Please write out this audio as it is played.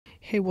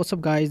Hey what's up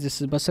guys,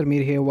 this is बसर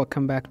Mir here,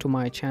 welcome back to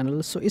my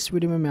channel. सो इस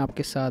video में मैं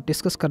आपके साथ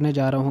डिस्कस करने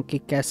जा रहा हूं कि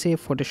कैसे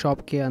फोटोशॉप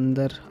के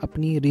अंदर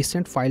अपनी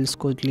रीसेंट फाइल्स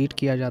को डिलीट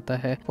किया जाता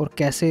है और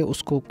कैसे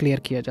उसको क्लियर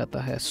किया जाता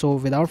है। So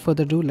without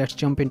further do let's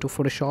jump into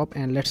Photoshop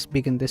and let's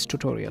begin this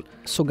tutorial.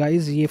 So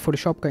guys, ये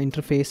फोटोशॉप का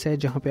इंटरफेस है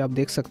जहाँ पे आप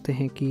देख सकते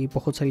हैं कि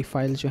बहुत सारी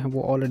फाइल्स जो हैं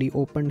वो ऑलरेडी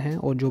ओपन हैं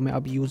और जो मैं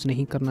अब यूज़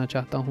नहीं करना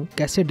चाहता हूँ,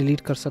 कैसे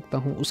डिलीट कर सकता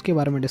हूँ उसके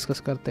बारे में डिस्कस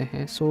करते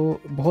हैं। सो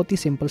बहुत ही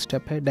सिंपल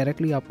स्टेप है,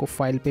 डायरेक्टली आपको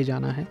फाइल पे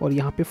जाना है और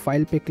यहाँ पे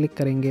फाइल पे क्लिक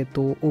करेंगे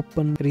तो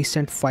ओपन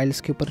रीसेंट फाइल्स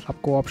के ऊपर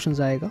आपको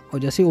ऑप्शंस आएगा और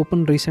जैसे ही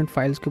ओपन रीसेंट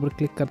फाइल्स के ऊपर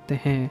क्लिक करते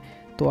हैं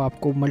तो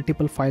आपको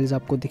मल्टीपल फाइल्स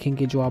आपको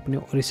दिखेंगी जो आपने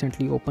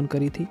रिसेंटली ओपन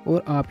करी थी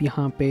और आप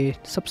यहाँ पे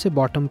सबसे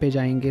बॉटम पे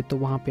जाएंगे तो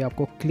वहाँ पे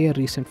आपको क्लियर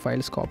रीसेंट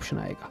फाइल्स का ऑप्शन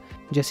आएगा।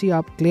 जैसे ही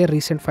आप क्लियर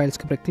रीसेंट फाइल्स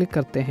के ऊपर क्लिक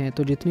करते हैं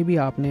तो जितनी भी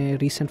आपने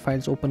रीसेंट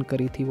फाइल्स ओपन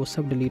करी थी वो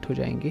सब डिलीट हो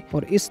जाएंगे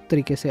और इस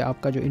तरीके से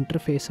आपका जो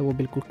इंटरफेस है वो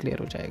बिल्कुल क्लियर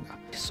हो जाएगा।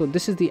 So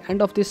this is the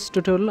end of this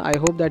tutorial. I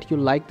hope that you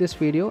like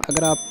this video.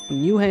 अगर आप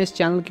न्यू हैं इस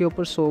चैनल के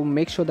ऊपर so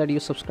make sure that you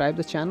subscribe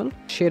this channel,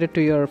 share it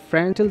to your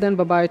friend. Till then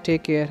bye bye,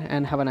 take care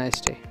and have a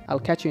nice day. I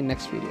will catch you in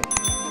next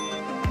video.